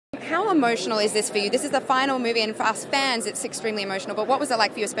How emotional is this for you? This is the final movie, and for us fans, it's extremely emotional. But what was it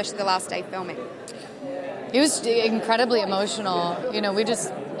like for you, especially the last day filming? It was incredibly emotional. You know, we just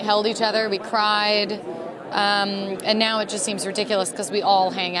held each other, we cried, and now it just seems ridiculous because we all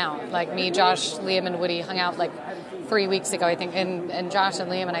hang out. Like me, Josh, Liam, and Woody hung out like 3 weeks ago, I think, and Josh and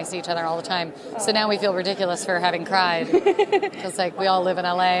Liam and I see each other all the time. So now we feel ridiculous for having cried because like we all live in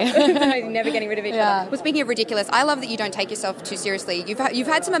LA. Never getting rid of each other. Well, speaking of ridiculous, I love that you don't take yourself too seriously. You've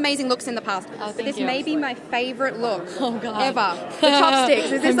had some amazing looks in the past, but this may be my favorite look ever. The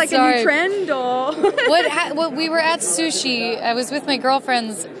chopsticks. Is this like a new trend or? What we were at sushi. I was with my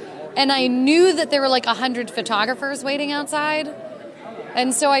girlfriends, and I knew that there were like 100 photographers waiting outside,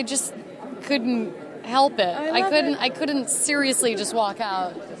 and so I just couldn't help it. I couldn't seriously just walk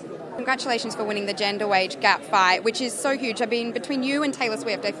out. Congratulations for winning the gender wage gap fight, which is so huge. I mean, between you and Taylor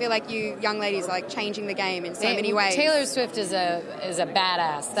Swift, I feel like you young ladies are like changing the game in so many ways. Taylor Swift is a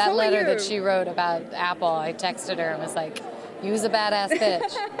badass. That letter that she wrote about Apple, I texted her and was like, "You's a badass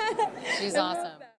bitch." She's awesome.